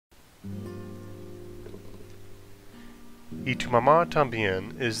Y Tu Mamá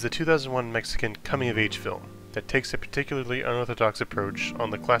También is the 2001 Mexican coming-of-age film that takes a particularly unorthodox approach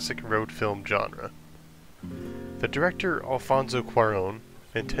on the classic road film genre. The director Alfonso Cuarón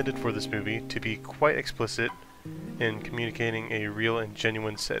intended for this movie to be quite explicit in communicating a real and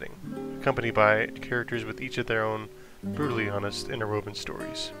genuine setting, accompanied by characters with each of their own brutally honest interwoven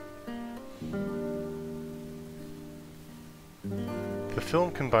stories. The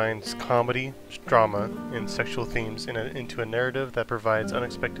film combines comedy, drama, and sexual themes into a narrative that provides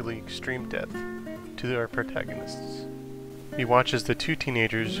unexpectedly extreme depth to our protagonists. We watch as the two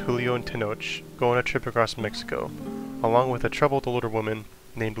teenagers, Julio and Tenoch, go on a trip across Mexico, along with a troubled older woman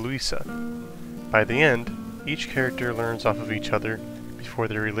named Luisa. By the end, each character learns off of each other before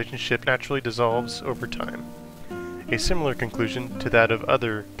their relationship naturally dissolves over time, a similar conclusion to that of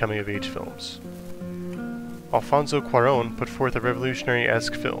other coming-of-age films. Alfonso Cuarón put forth a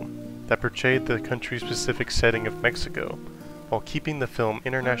revolutionary-esque film that portrayed the country-specific setting of Mexico while keeping the film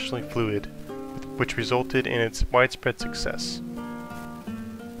internationally fluid, which resulted in its widespread success.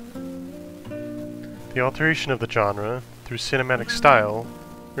 The alteration of the genre through cinematic style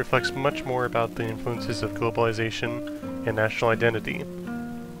reflects much more about the influences of globalization and national identity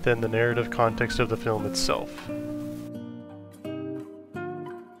than the narrative context of the film itself.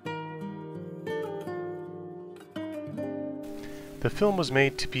 The film was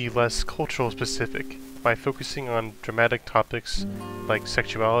made to be less cultural specific by focusing on dramatic topics like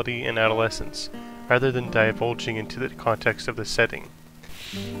sexuality and adolescence, rather than divulging into the context of the setting.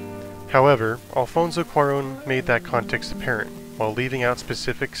 However, Alfonso Cuarón made that context apparent, while leaving out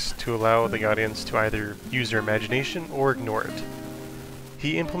specifics to allow the audience to either use their imagination or ignore it.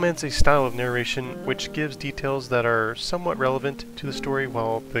 He implements a style of narration which gives details that are somewhat relevant to the story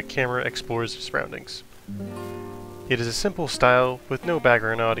while the camera explores the surroundings. It is a simple style with no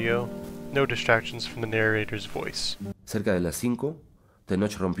background audio, no distractions from the narrator's voice. Cerca de las 5,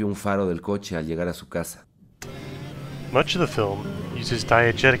 Tenoch rompió un faro del coche al llegar a su casa. Much of the film uses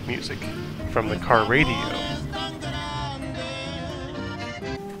diegetic music, from the car radio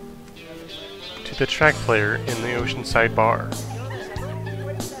to the track player in the oceanside bar.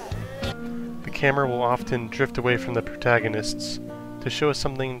 The camera will often drift away from the protagonists to show us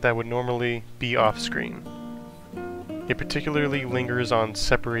something that would normally be off-screen. It particularly lingers on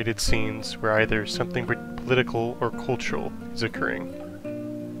separated scenes where either something political or cultural is occurring.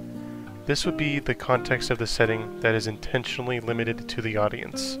 This would be the context of the setting that is intentionally limited to the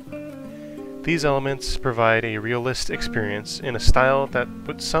audience. These elements provide a realist experience in a style that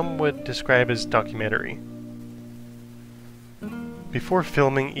some would describe as documentary. Before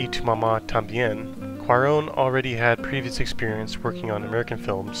filming Y Tu Mamá También, Cuarón already had previous experience working on American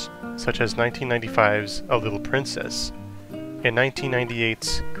films, such as 1995's A Little Princess and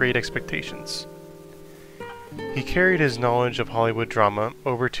 1998's Great Expectations. He carried his knowledge of Hollywood drama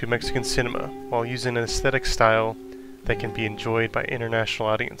over to Mexican cinema while using an aesthetic style that can be enjoyed by international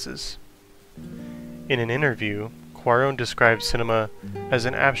audiences. In an interview, Cuarón described cinema as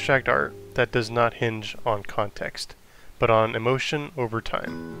an abstract art that does not hinge on context, but on emotion over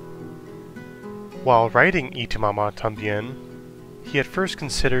time. While writing Y Tu Mamá También, he at first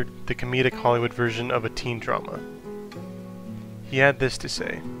considered the comedic Hollywood version of a teen drama. He had this to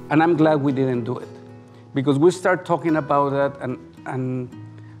say. And I'm glad we didn't do it, because we start talking about that and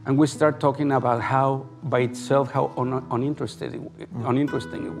we start talking about how, by itself, how uninteresting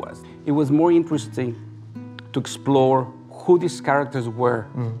it was. It was more interesting to explore who these characters were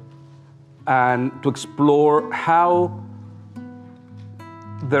and to explore how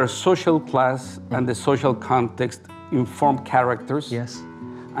their social class and the social context inform characters. Yes.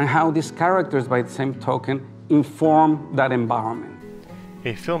 And how these characters, by the same token, inform that environment.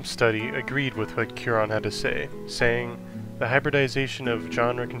 A film study agreed with what Cuarón had to say, saying the hybridization of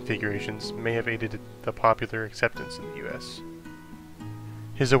genre configurations may have aided the popular acceptance in the US.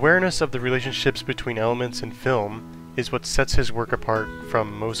 His awareness of the relationships between elements in film is what sets his work apart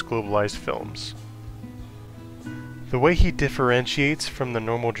from most globalized films. The way he differentiates from the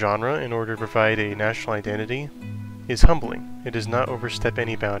normal genre in order to provide a national identity is humbling. It does not overstep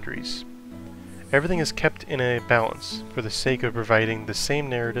any boundaries. Everything is kept in a balance for the sake of providing the same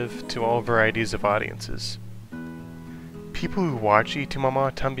narrative to all varieties of audiences. People who watch Y Tu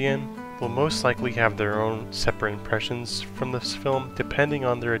Mamá También will most likely have their own separate impressions from this film depending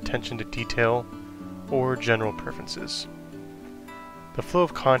on their attention to detail or general preferences. The flow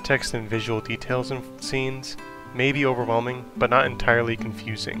of context and visual details in scenes may be overwhelming but not entirely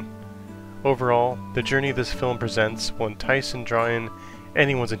confusing. Overall, the journey this film presents will entice and draw in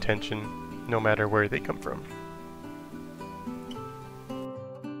anyone's attention, no matter where they come from.